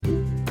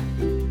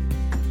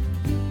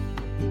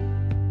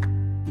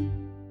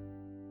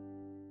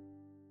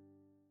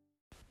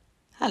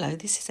Hello,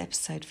 this is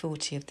episode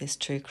 40 of this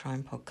true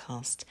crime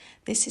podcast.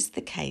 This is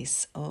the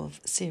case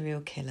of serial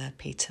killer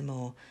Peter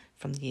Moore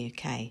from the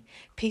UK.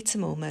 Peter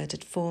Moore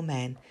murdered 4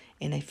 men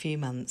in a few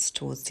months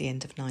towards the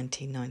end of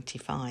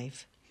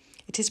 1995.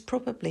 It is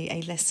probably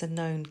a lesser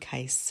known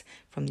case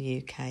from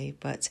the UK,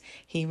 but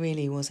he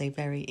really was a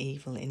very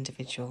evil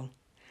individual.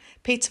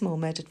 Peter Moore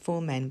murdered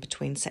 4 men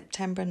between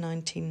September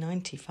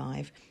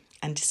 1995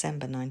 and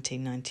December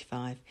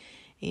 1995.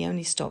 He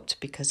only stopped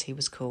because he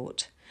was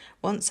caught.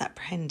 Once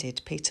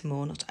apprehended, Peter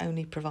Moore not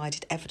only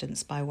provided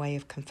evidence by way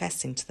of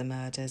confessing to the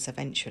murders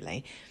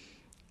eventually,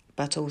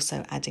 but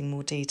also adding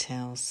more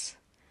details.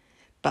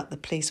 But the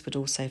police would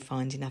also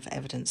find enough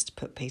evidence to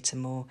put Peter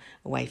Moore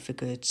away for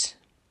good,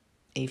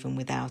 even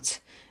without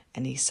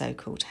any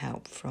so-called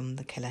help from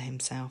the killer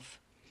himself.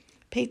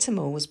 Peter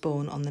Moore was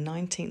born on the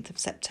 19th of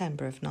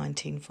September of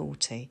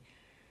 1940,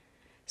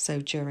 so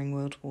during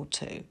World War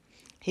II.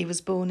 He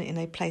was born in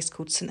a place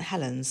called St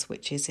Helens,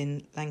 which is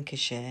in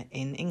Lancashire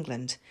in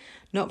England.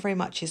 Not very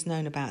much is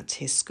known about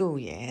his school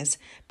years,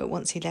 but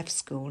once he left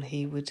school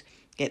he would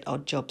get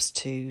odd jobs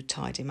to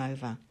tide him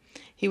over.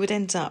 He would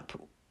end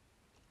up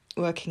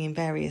working in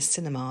various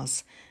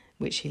cinemas,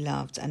 which he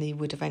loved, and he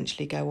would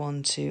eventually go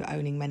on to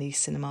owning many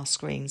cinema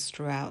screens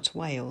throughout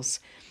Wales,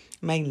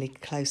 mainly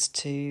close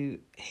to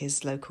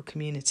his local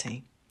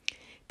community.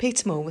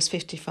 Peter Moore was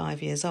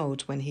 55 years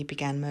old when he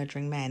began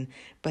murdering men,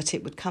 but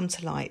it would come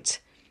to light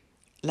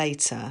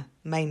later,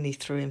 mainly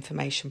through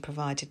information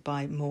provided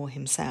by Moore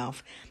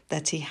himself,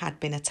 that he had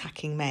been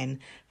attacking men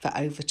for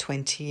over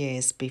 20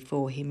 years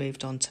before he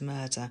moved on to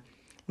murder.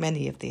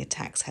 Many of the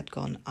attacks had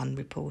gone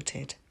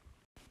unreported.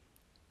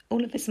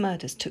 All of his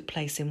murders took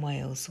place in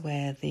Wales,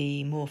 where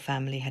the Moore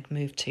family had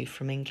moved to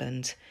from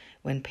England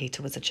when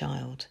Peter was a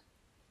child.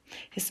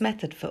 His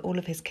method for all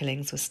of his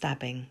killings was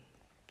stabbing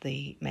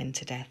the men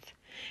to death.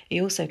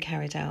 He also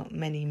carried out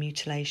many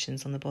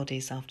mutilations on the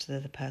bodies after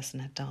the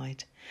person had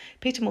died.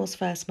 Peter Moore's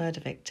first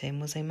murder victim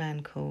was a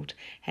man called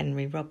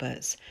Henry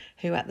Roberts,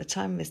 who at the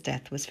time of his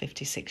death was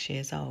 56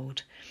 years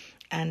old.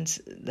 And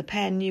the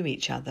pair knew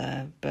each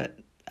other, but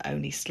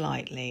only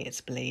slightly,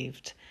 it's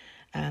believed.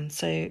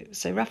 So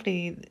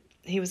roughly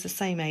he was the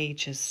same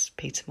age as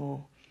Peter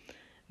Moore,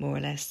 more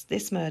or less.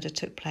 This murder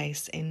took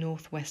place in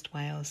northwest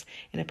Wales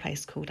in a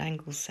place called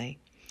Anglesey.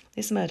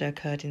 This murder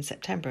occurred in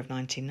September of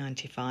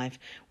 1995,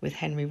 with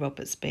Henry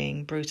Roberts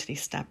being brutally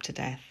stabbed to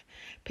death.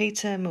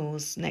 Peter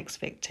Moore's next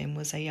victim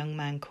was a young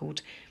man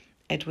called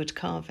Edward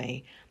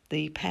Carvey.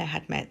 The pair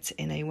had met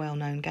in a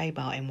well-known gay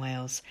bar in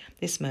Wales.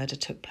 This murder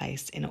took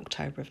place in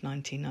October of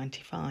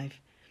 1995.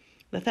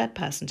 The third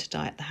person to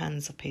die at the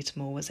hands of Peter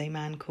Moore was a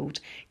man called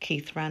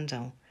Keith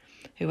Randall,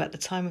 who at the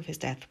time of his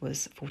death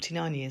was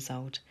 49 years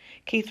old.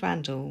 Keith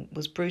Randall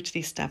was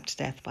brutally stabbed to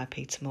death by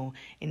Peter Moore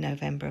in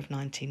November of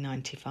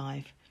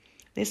 1995.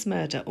 This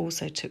murder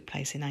also took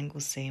place in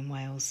Anglesey in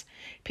Wales.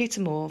 Peter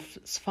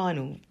Moore's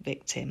final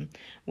victim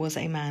was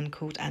a man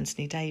called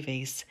Anthony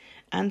Davies.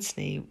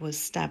 Anthony was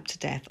stabbed to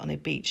death on a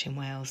beach in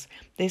Wales.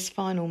 This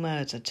final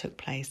murder took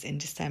place in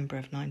December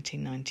of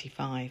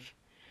 1995.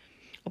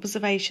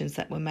 Observations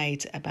that were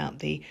made about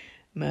the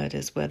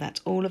murders were that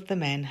all of the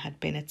men had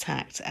been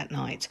attacked at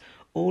night.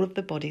 All of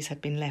the bodies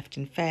had been left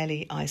in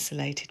fairly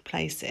isolated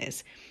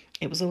places.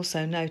 It was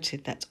also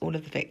noted that all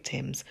of the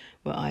victims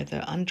were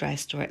either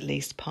undressed or at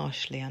least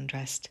partially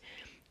undressed,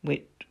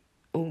 which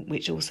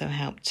also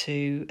helped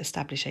to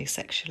establish a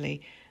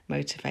sexually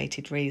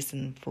motivated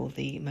reason for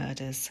the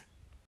murders.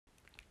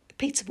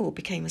 Peter Moore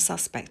became a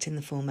suspect in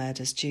the 4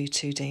 murders due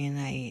to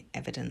DNA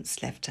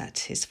evidence left at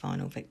his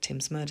final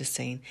victim's murder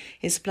scene.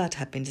 His blood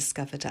had been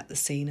discovered at the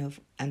scene of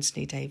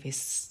Anthony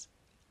Davies'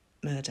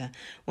 murder.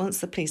 Once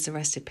the police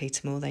arrested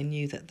Peter Moore, they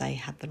knew that they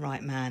had the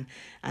right man,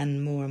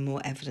 and more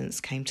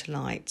evidence came to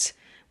light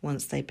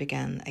once they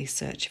began a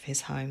search of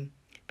his home.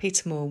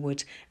 Peter Moore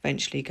would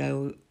eventually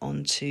go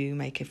on to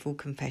make a full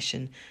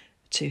confession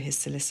to his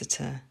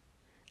solicitor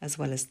as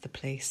well as the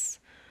police,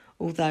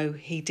 although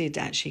he did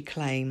actually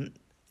claim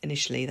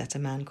initially that a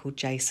man called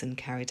Jason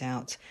carried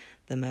out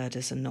the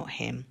murders and not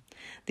him.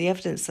 The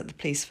evidence that the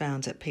police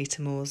found at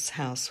Peter Moore's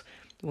house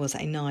was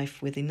a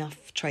knife with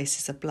enough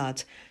traces of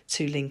blood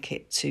to link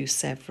it to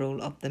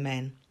several of the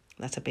men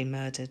that had been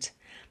murdered.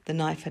 The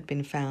knife had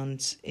been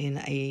found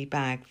in a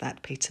bag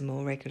that Peter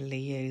Moore regularly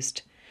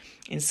used.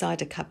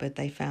 Inside a cupboard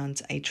they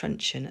found a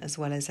truncheon as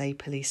well as a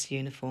police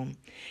uniform.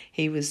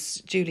 He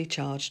was duly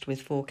charged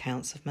with 4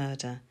 counts of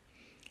murder.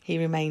 He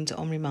remained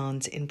on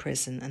remand in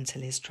prison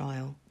until his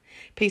trial.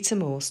 Peter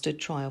Moore stood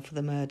trial for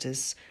the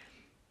murders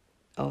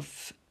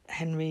of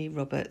Henry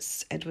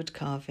Roberts, Edward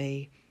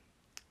Carvey,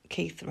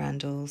 Keith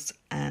Randalls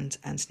and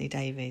Anthony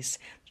Davies.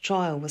 The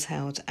trial was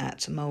held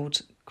at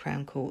Mould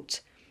Crown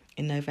Court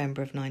in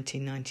November of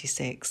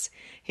 1996.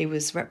 He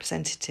was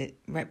represented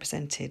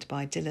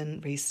by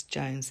Dylan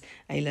Rees-Jones,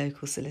 a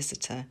local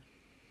solicitor.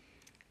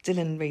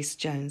 Dylan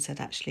Rees-Jones had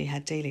actually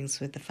had dealings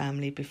with the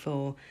family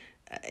before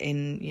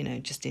in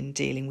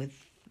dealing with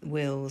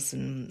wills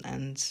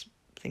and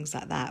things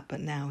like that,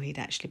 but now he'd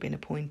actually been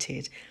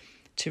appointed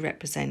to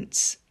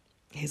represent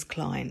his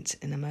client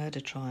in a murder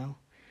trial.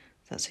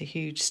 That's a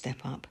huge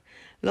step up.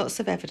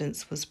 Lots of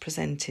evidence was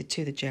presented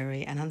to the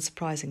jury, and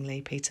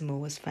unsurprisingly, Peter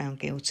Moore was found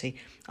guilty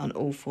on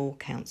all 4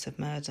 counts of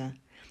murder.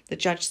 The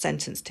judge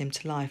sentenced him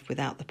to life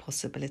without the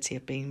possibility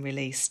of being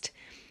released.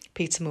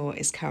 Peter Moore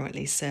is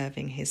currently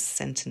serving his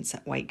sentence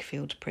at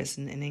Wakefield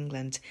Prison in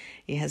England.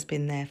 He has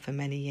been there for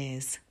many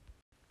years.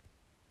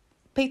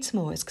 Peter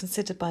Moore is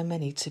considered by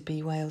many to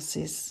be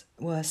Wales's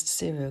worst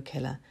serial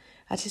killer.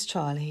 At his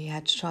trial, he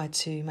had tried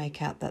to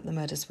make out that the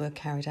murders were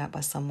carried out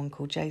by someone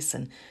called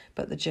Jason,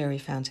 but the jury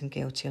found him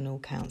guilty on all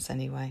counts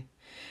anyway.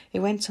 He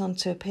went on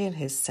to appeal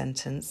his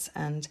sentence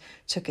and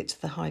took it to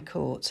the High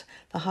Court.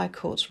 The High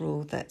Court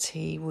ruled that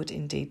he would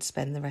indeed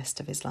spend the rest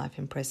of his life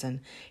in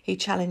prison. He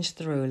challenged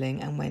the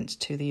ruling and went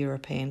to the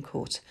European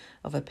Court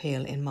of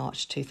Appeal in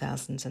March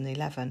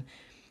 2011.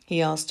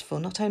 He asked for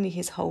not only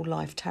his whole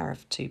life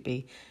tariff to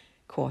be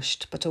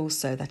quashed, but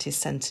also that his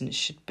sentence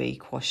should be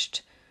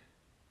quashed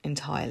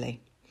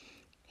entirely.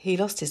 He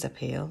lost his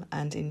appeal,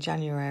 and in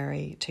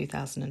January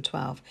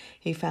 2012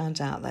 he found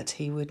out that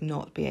he would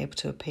not be able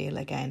to appeal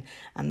again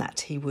and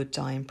that he would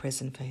die in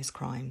prison for his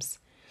crimes.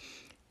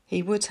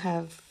 He could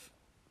have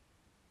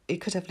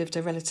lived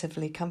a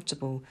relatively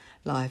comfortable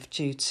life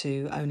due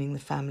to owning the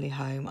family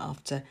home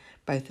after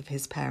both of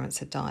his parents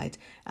had died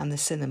and the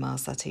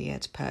cinemas that he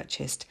had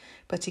purchased,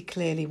 but he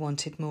clearly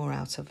wanted more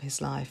out of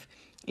his life.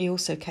 He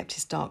also kept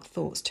his dark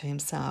thoughts to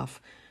himself,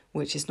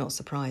 which is not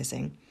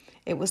surprising.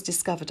 It was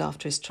discovered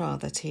after his trial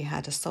that he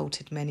had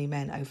assaulted many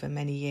men over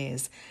many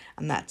years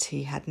and that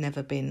he had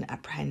never been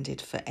apprehended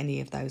for any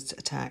of those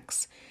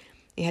attacks.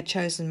 He had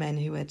chosen men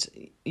who had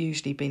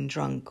usually been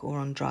drunk or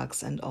on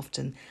drugs, and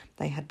often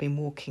they had been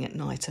walking at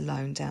night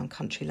alone down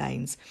country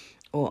lanes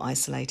or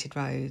isolated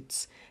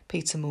roads.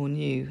 Peter Moore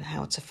knew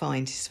how to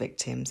find his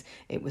victims,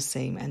 it would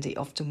seem, and he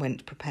often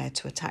went prepared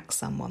to attack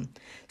someone.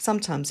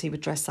 Sometimes he would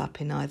dress up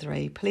in either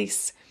a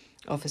police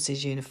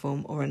officer's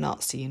uniform or a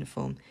Nazi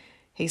uniform.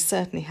 He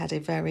certainly had a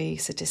very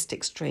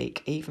sadistic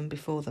streak even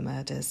before the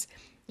murders.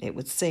 It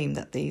would seem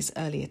that these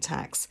early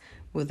attacks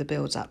were the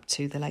build-up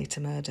to the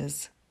later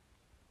murders.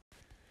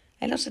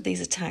 A lot of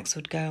these attacks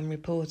would go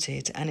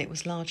unreported, and it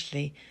was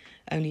largely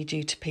only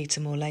due to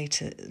Peter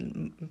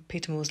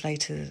Moore's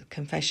later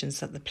confessions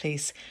that the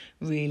police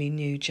really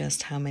knew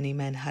just how many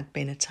men had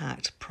been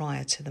attacked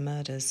prior to the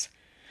murders.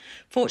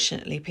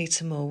 Fortunately,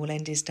 Peter Moore will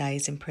end his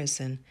days in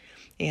prison.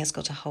 He has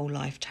got a whole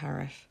life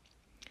tariff.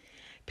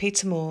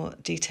 Peter Moore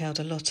detailed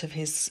a lot of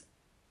his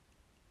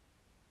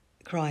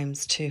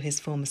crimes to his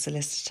former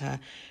solicitor,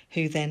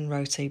 who then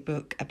wrote a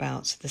book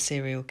about the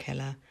serial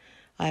killer.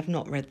 I have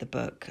not read the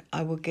book.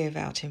 I will give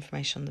out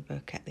information on the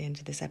book at the end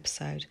of this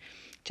episode,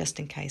 just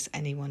in case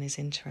anyone is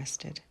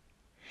interested.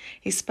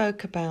 He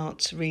spoke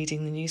about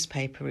reading the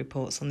newspaper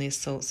reports on the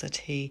assaults that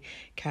he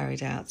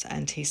carried out,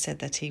 and he said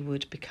that he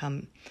would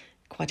become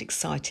quite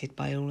excited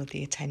by all of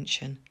the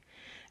attention.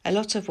 A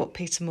lot of what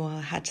Peter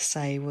Moore had to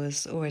say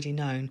was already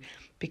known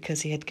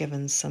because he had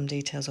given some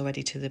details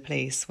already to the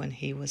police when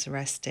he was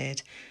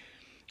arrested,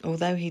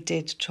 although he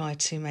did try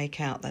to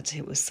make out that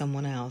it was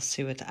someone else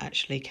who had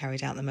actually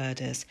carried out the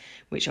murders,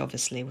 which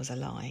obviously was a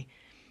lie.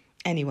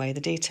 Anyway,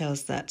 the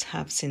details that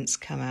have since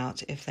come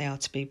out, if they are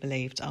to be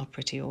believed, are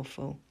pretty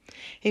awful.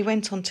 He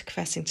went on to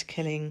confessing to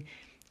killing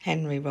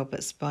Henry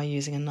Roberts by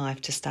using a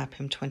knife to stab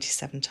him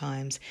 27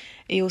 times.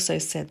 He also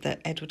said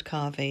that Edward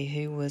Carvey,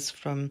 who was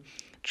from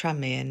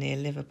Tranmere near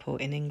Liverpool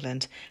in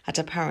England, had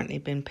apparently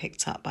been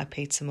picked up by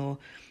Peter Moore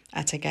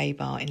at a gay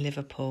bar in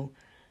Liverpool.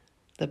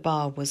 The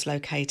bar was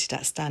located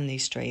at Stanley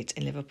Street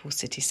in Liverpool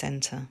city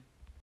centre.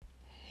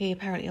 He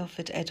apparently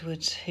offered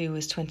Edward, who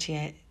was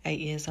 28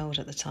 years old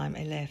at the time,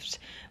 a lift.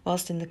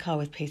 Whilst in the car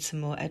with Peter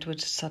Moore, Edward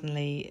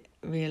suddenly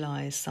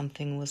realised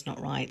something was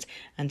not right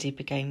and he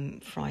became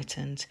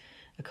frightened.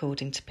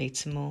 According to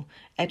Peter Moore,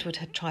 Edward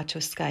had tried to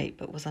escape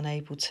but was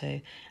unable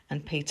to,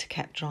 and Peter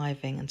kept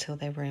driving until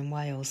they were in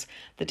Wales.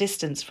 The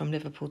distance from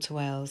Liverpool to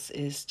Wales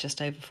is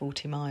just over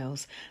 40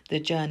 miles. The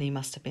journey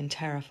must have been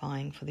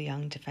terrifying for the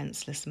young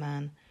defenceless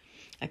man.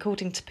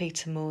 According to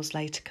Peter Moore's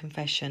later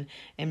confession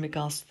in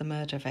regards to the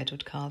murder of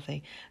Edward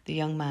Carvey, the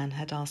young man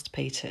had asked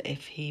Peter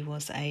if he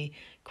was a,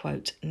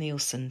 quote,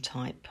 Nielsen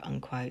type,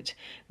 unquote,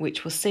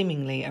 which was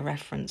seemingly a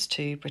reference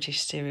to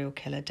British serial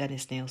killer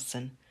Dennis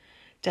Nielsen.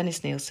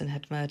 Dennis Nielsen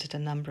had murdered a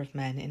number of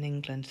men in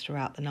England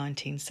throughout the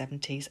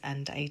 1970s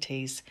and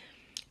 80s.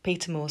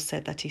 Peter Moore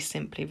said that he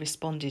simply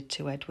responded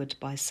to Edward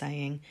by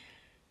saying,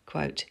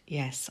 quote,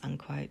 yes,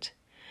 unquote,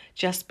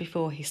 just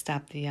before he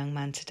stabbed the young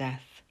man to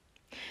death.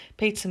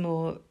 Peter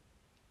Moore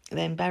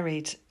then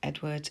buried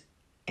Edward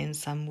in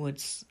some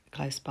woods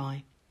close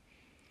by.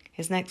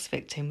 His next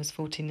victim was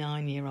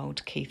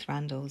 49-year-old Keith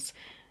Randalls.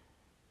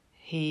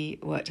 He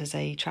worked as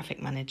a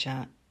traffic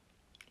manager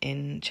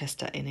in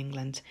Chester in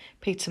England.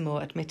 Peter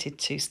Moore admitted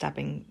to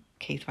stabbing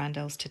Keith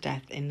Randalls to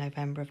death in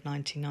November of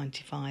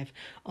 1995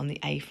 on the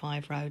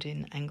A5 road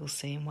in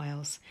Anglesey in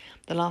Wales.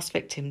 The last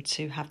victim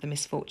to have the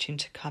misfortune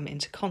to come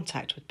into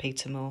contact with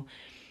Peter Moore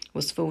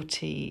was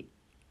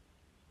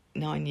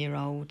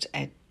 49-year-old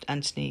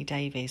Anthony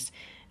Davies.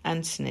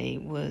 Anthony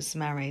was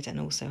married and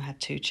also had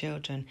 2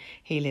 children.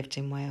 He lived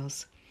in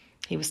Wales.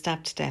 He was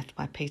stabbed to death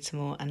by Peter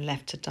Moore and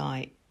left to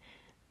die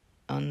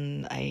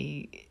on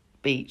a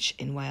beach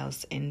in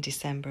Wales in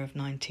December of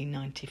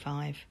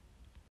 1995.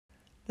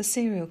 The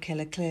serial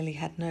killer clearly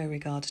had no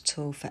regard at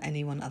all for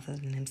anyone other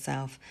than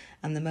himself,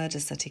 and the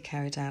murders that he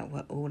carried out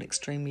were all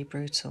extremely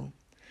brutal.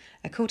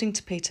 According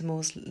to Peter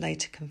Moore's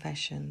later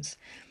confessions,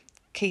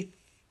 Keith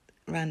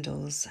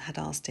Randalls had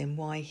asked him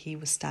why he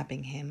was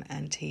stabbing him,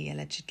 and he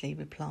allegedly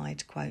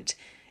replied, quote,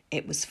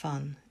 "It was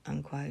fun,"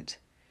 unquote.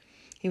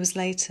 He was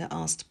later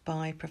asked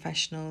by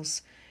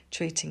professionals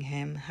treating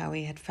him how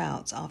he had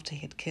felt after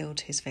he had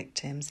killed his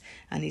victims,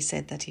 and he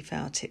said that he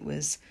felt it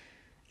was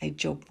a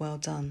job well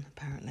done,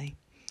 apparently.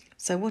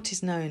 So what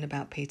is known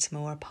about Peter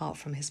Moore apart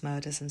from his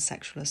murders and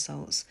sexual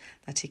assaults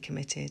that he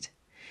committed?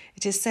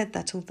 It is said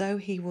that although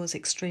he was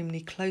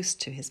extremely close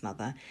to his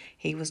mother,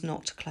 he was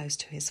not close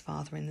to his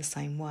father in the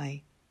same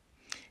way.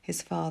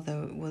 His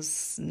father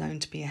was known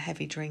to be a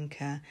heavy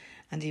drinker,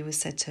 and he was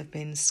said to have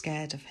been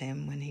scared of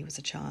him when he was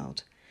a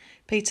child.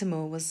 Peter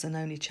Moore was an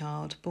only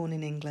child, born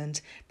in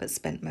England, but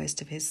spent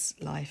most of his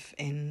life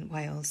in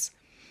Wales.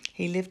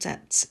 He lived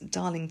at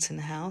Darlington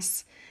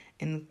House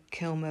in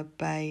Kilmer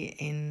Bay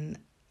in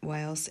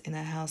Wales, in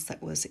a house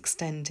that was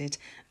extended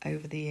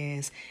over the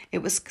years. It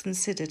was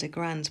considered a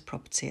grand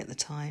property at the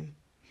time,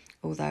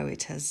 although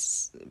it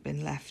has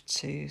been left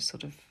to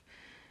sort of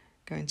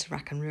go into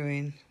rack and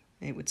ruin,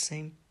 it would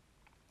seem.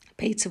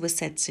 Peter was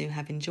said to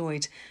have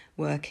enjoyed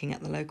working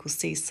at the local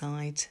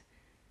seaside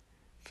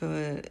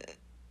for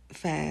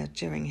fair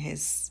during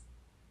his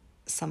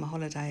summer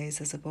holidays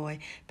as a boy.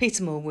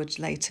 Peter Moore would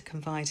later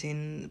confide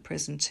in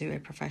prison to a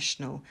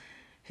professional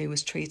who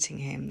was treating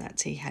him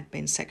that he had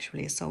been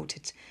sexually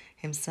assaulted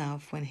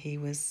himself when he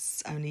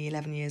was only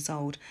 11 years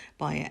old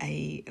by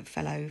a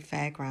fellow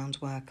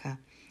fairground worker.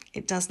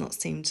 It does not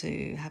seem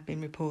to have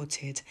been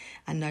reported,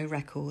 and no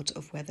record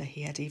of whether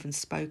he had even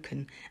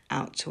spoken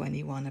out to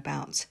anyone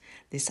about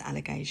this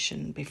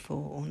allegation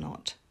before or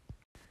not.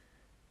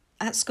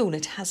 At school,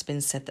 it has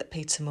been said that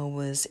Peter Moore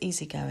was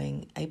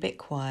easygoing, a bit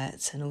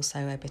quiet, and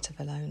also a bit of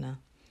a loner.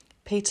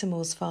 Peter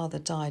Moore's father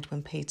died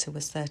when Peter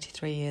was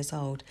 33 years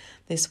old.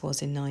 This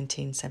was in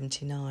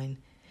 1979.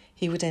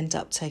 He would end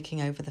up taking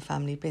over the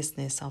family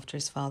business after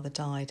his father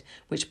died,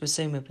 which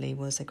presumably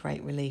was a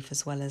great relief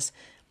as well as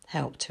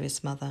help to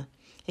his mother.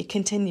 He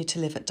continued to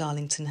live at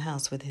Darlington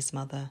House with his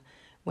mother.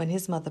 When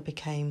his mother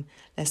became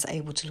less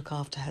able to look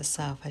after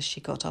herself as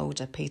she got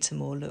older, Peter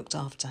Moore looked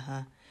after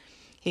her.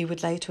 He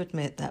would later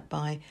admit that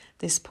by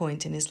this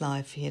point in his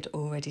life he had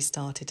already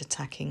started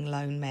attacking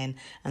lone men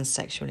and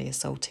sexually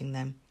assaulting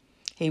them.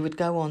 He would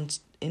go on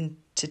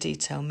into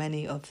detail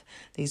many of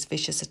these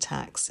vicious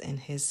attacks in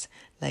his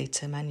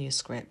later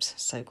manuscript,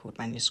 so-called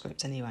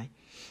manuscript anyway.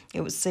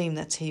 It would seem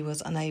that he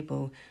was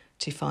unable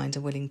to find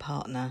a willing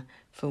partner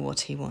for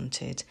what he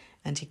wanted,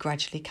 and he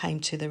gradually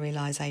came to the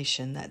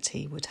realisation that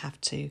he would have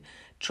to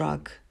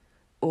drug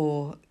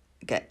or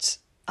get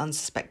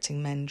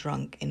unsuspecting men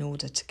drunk in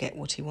order to get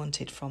what he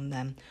wanted from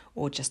them,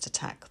 or just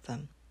attack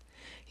them.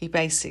 He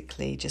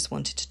basically just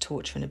wanted to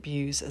torture and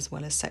abuse as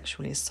well as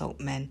sexually assault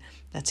men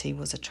that he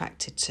was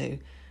attracted to,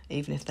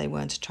 even if they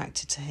weren't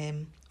attracted to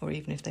him or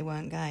even if they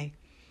weren't gay.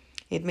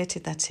 He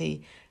admitted that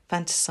he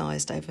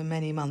fantasised over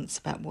many months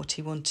about what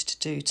he wanted to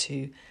do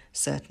to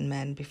certain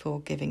men before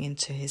giving in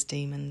to his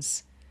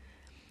demons.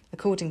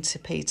 According to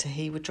Peter,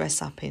 he would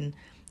dress up in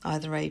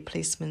either a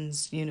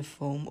policeman's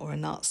uniform or a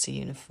Nazi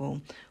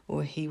uniform,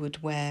 or he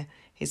would wear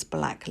his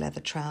black leather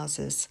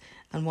trousers,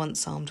 and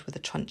once armed with a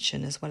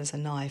truncheon as well as a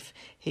knife,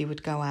 he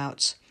would go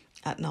out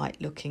at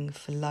night looking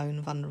for lone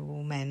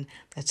vulnerable men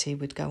that he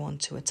would go on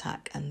to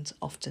attack and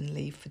often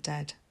leave for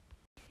dead.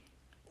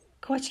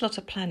 Quite a lot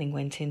of planning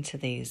went into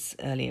these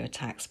earlier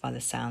attacks by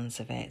the sounds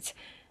of it,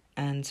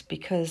 and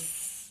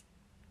because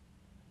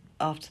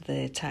after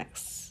the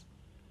attacks,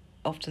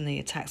 often the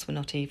attacks were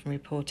not even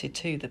reported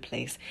to the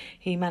police,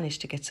 he managed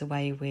to get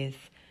away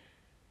with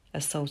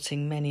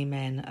assaulting many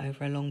men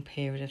over a long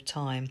period of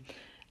time,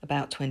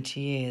 about 20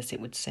 years it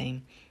would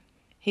seem.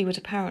 He would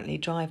apparently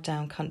drive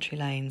down country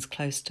lanes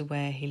close to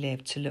where he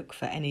lived to look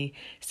for any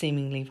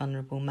seemingly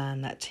vulnerable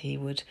man that he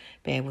would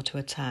be able to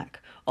attack.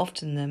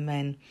 Often the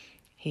men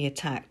he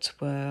attacked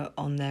were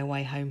on their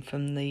way home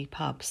from the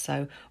pub,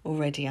 so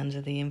already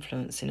under the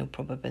influence in all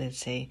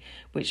probability,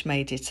 which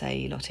made it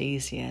a lot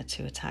easier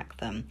to attack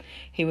them.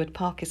 He would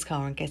park his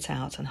car and get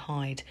out and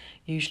hide,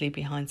 usually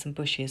behind some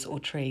bushes or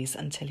trees,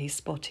 until he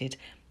spotted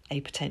a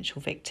potential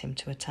victim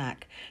to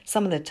attack.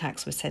 Some of the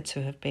attacks were said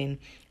to have been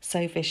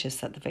so vicious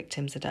that the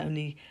victims had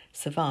only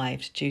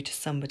survived due to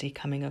somebody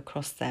coming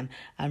across them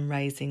and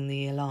raising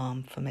the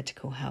alarm for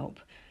medical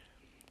help.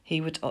 He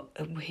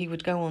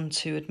would go on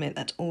to admit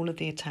that all of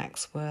the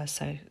attacks were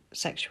so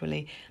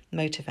sexually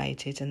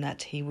motivated and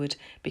that he would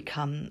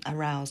become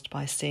aroused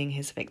by seeing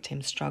his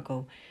victims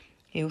struggle.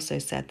 He also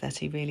said that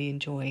he really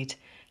enjoyed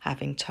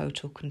having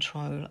total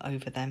control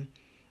over them.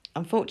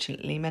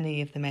 Unfortunately,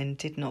 many of the men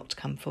did not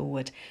come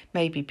forward,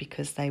 maybe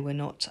because they were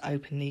not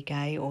openly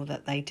gay or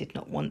that they did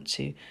not want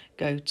to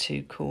go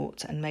to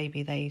court, and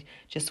maybe they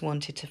just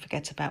wanted to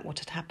forget about what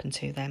had happened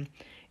to them.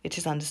 It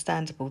is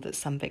understandable that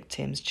some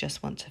victims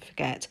just want to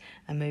forget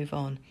and move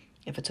on,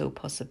 if at all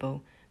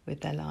possible,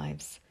 with their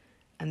lives,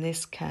 and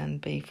this can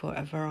be for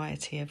a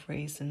variety of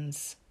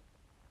reasons.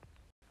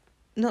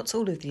 Not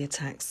all of the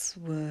attacks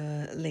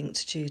were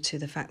linked due to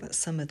the fact that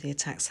some of the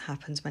attacks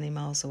happened many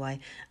miles away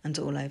and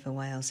all over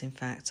Wales, in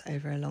fact,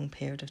 over a long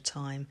period of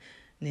time,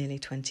 nearly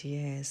 20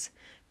 years.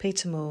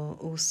 Peter Moore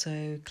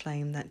also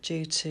claimed that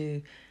due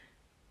to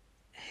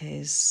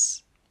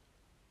his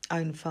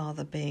own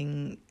father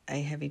being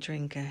a heavy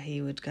drinker,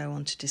 he would go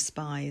on to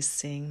despise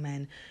seeing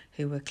men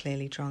who were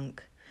clearly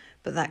drunk.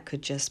 But that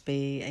could just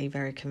be a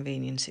very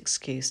convenient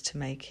excuse to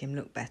make him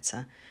look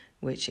better,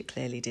 which it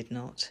clearly did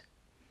not.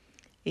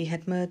 He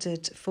had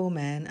murdered 4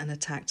 men and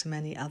attacked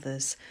many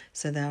others,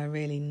 so there are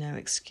really no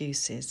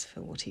excuses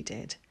for what he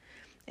did.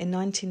 In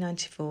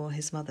 1994,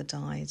 his mother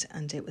died,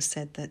 and it was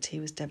said that he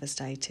was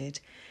devastated.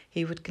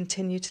 He would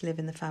continue to live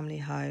in the family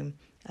home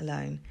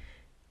alone.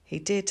 He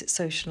did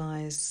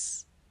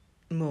socialise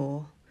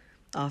more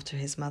after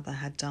his mother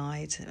had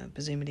died,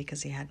 presumably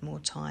because he had more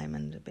time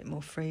and a bit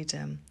more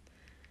freedom.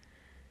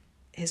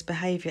 His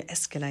behaviour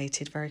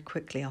escalated very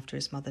quickly after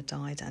his mother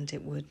died, and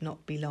it would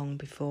not be long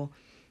before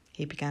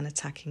he began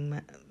attacking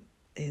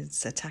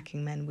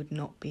men would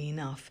not be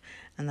enough,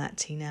 and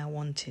that he now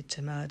wanted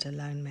to murder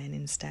lone men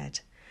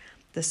instead.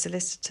 The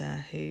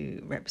solicitor who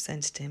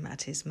represented him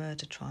at his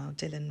murder trial,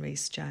 Dylan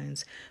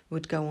Rees-Jones,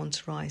 would go on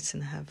to write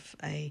and have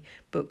a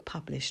book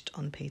published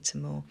on Peter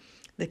Moore.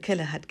 The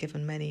killer had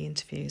given many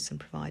interviews and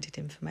provided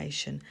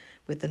information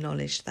with the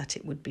knowledge that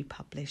it would be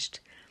published.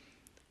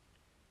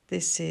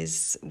 This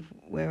is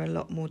where a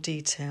lot more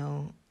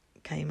detail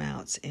came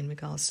out in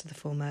regards to the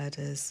 4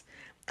 murders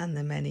and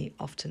the many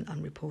often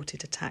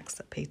unreported attacks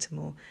that Peter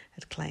Moore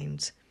had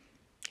claimed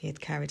he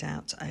had carried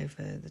out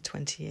over the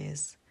 20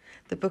 years.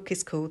 The book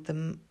is called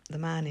The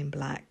Man in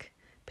Black,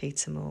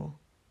 Peter Moore,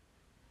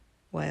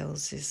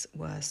 Wales's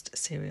Worst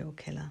Serial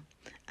Killer,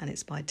 and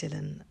it's by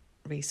Dylan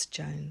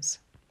Rees-Jones.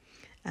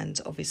 And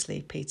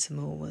obviously Peter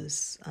Moore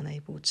was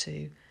unable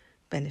to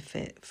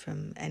benefit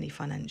from any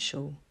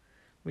financial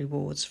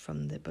rewards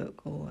from the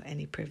book or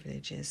any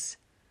privileges.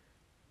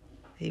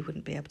 He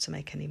wouldn't be able to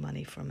make any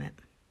money from it.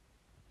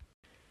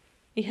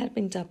 He had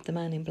been dubbed the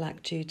Man in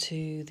Black due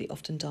to the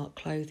often dark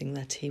clothing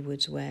that he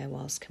would wear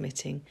whilst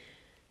committing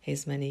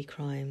his many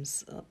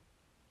crimes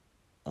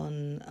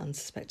on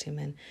unsuspecting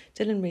men.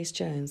 Dylan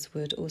Rees-Jones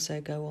would also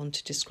go on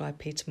to describe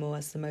Peter Moore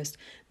as the most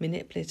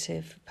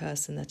manipulative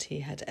person that he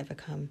had ever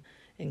come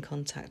in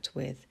contact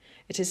with.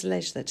 It is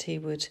alleged that he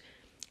would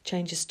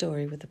change his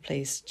story with the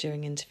police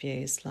during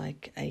interviews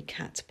like a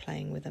cat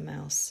playing with a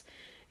mouse.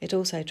 It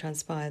also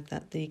transpired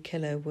that the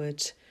killer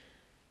would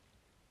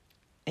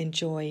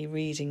enjoy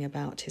reading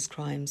about his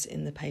crimes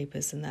in the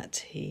papers and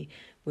that he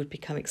would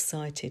become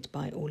excited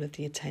by all of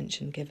the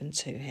attention given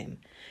to him.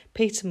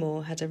 Peter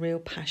Moore had a real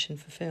passion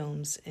for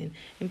films, in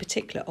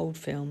particular old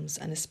films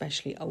and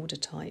especially older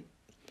type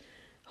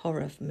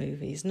horror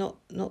movies, not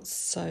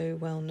so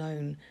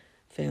well-known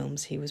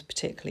films he was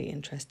particularly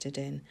interested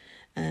in,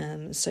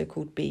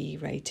 so-called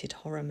B-rated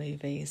horror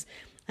movies,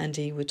 and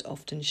he would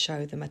often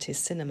show them at his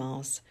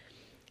cinemas.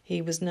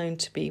 He was known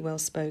to be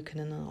well-spoken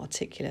and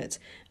articulate,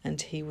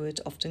 and he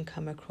would often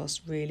come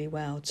across really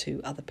well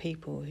to other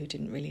people who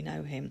didn't really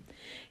know him.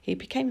 He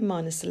became a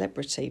minor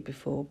celebrity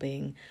before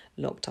being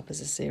locked up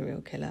as a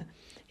serial killer.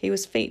 He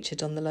was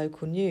featured on the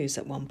local news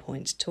at one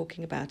point,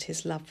 talking about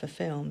his love for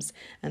films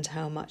and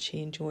how much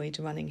he enjoyed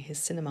running his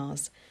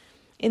cinemas.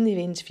 In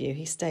the interview,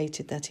 he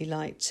stated that he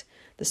liked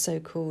the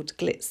so-called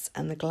glitz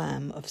and the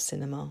glam of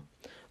cinema.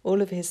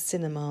 All of his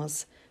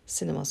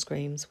cinema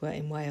screens were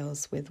in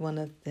Wales, with one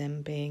of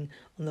them being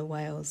on the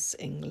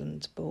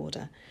Wales-England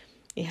border.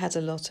 He had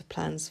a lot of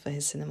plans for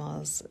his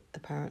cinemas,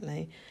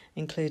 apparently,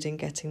 including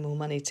getting more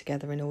money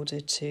together in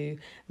order to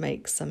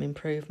make some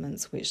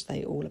improvements, which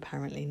they all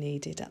apparently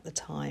needed at the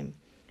time.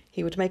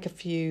 He would make a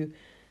few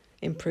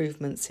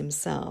improvements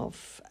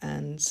himself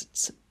and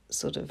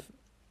sort of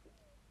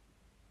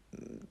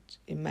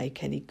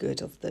make any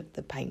good of the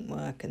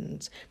paintwork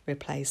and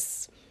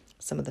replace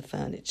some of the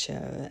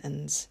furniture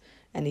and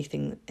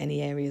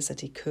any areas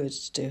that he could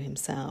do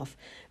himself.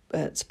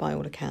 But by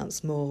all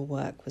accounts, more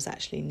work was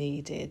actually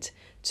needed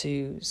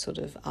to sort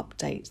of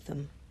update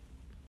them.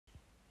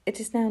 It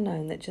is now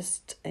known that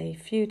just a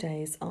few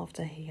days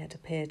after he had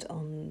appeared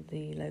on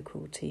the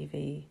local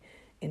TV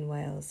in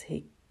Wales,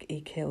 he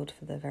killed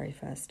for the very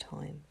first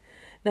time.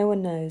 No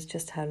one knows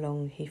just how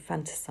long he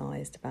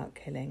fantasised about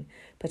killing,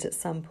 but at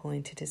some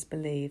point it is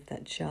believed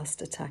that just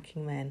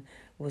attacking men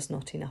was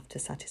not enough to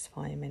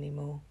satisfy him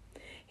anymore.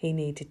 He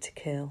needed to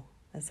kill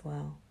as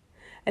well.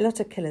 A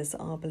lot of killers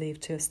are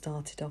believed to have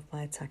started off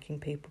by attacking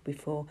people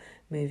before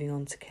moving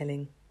on to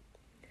killing.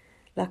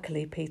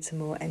 Luckily, Peter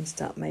Moore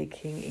ended up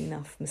making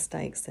enough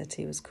mistakes that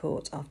he was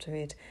caught after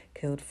he had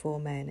killed 4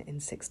 men in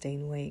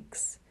 16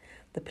 weeks.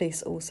 The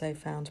police also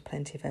found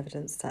plenty of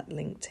evidence that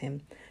linked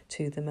him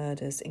to the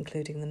murders,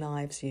 including the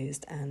knives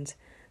used and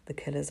the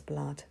killer's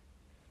blood.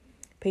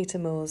 Peter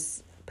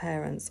Moore's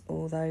parents,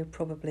 although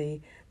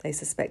probably they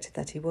suspected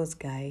that he was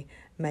gay,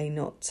 may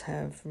not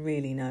have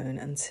really known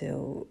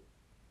until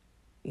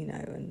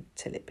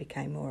it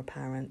became more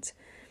apparent.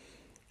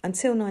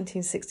 Until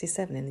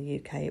 1967 in the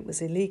UK, it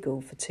was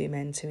illegal for two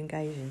men to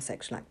engage in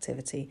sexual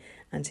activity,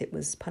 and it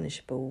was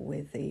punishable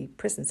with the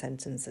prison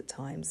sentence at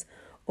times.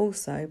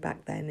 Also,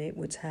 back then, it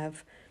would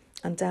have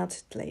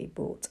undoubtedly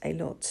brought a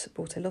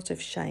lot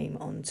of shame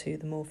onto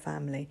the Moore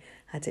family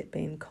had it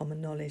been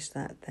common knowledge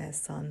that their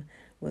son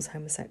was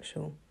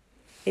homosexual.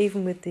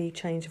 Even with the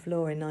change of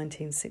law in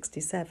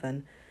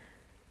 1967,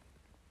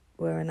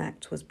 where an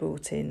act was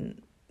brought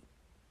in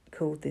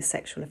called the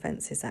Sexual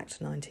Offences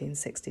Act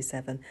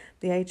 1967,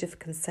 the age of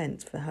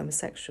consent for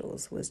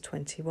homosexuals was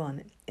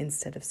 21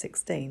 instead of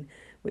 16,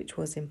 which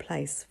was in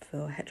place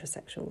for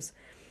heterosexuals.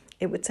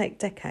 It would take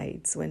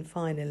decades when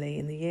finally,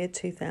 in the year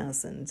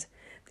 2000,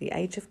 the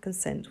age of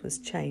consent was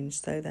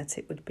changed so that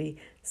it would be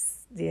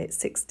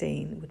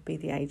 16 would be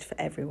the age for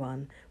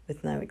everyone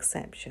with no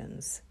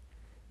exceptions,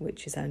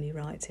 which is only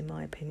right in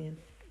my opinion.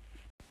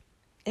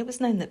 It was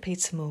known that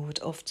Peter Moore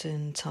would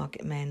often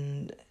target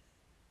men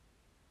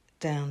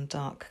down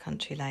dark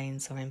country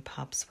lanes or in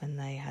pubs when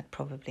they had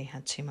probably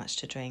had too much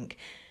to drink.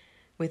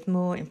 With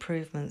more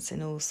improvements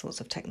in all sorts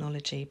of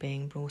technology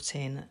being brought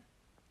in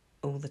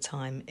all the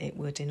time, it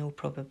would in all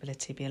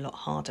probability be a lot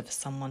harder for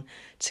someone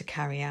to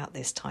carry out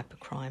this type of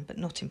crime, but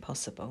not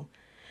impossible.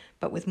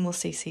 But with more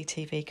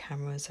CCTV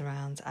cameras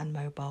around and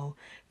mobile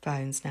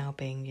phones now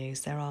being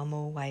used, there are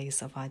more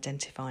ways of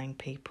identifying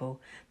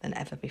people than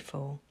ever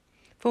before.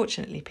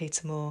 Fortunately,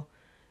 Peter Moore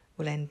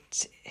will end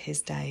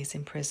his days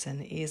in prison.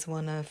 He is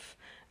one of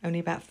only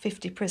about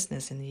 50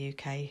 prisoners in the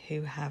UK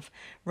who have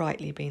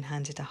rightly been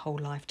handed a whole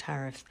life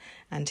tariff,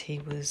 and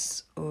he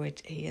has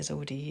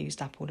already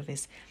used up all of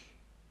his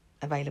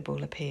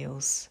available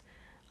appeals.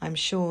 I'm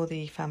sure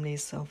the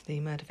families of the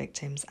murder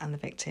victims and the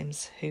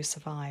victims who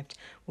survived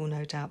will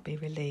no doubt be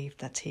relieved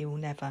that he will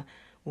never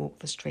walk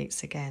the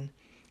streets again.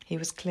 He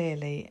was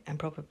clearly, and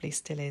probably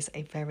still is,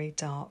 a very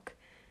dark,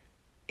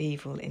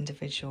 evil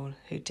individual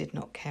who did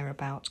not care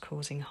about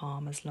causing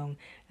harm as long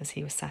as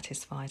he was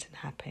satisfied and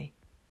happy.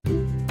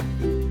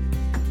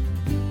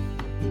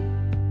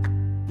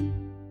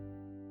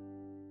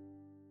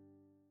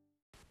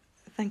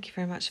 Thank you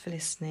very much for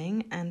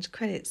listening, and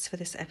credits for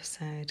this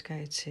episode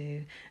go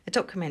to a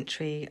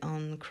documentary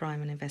on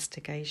Crime and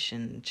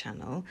Investigation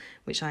channel,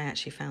 which I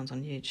actually found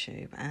on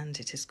YouTube, and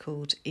it is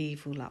called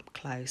Evil Up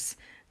Close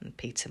and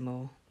Peter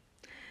Moore.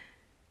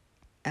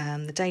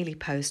 The Daily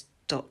Post.co.uk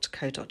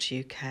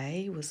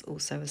was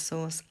also a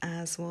source,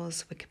 as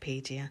was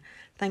Wikipedia.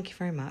 Thank you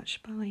very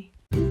much. Bye.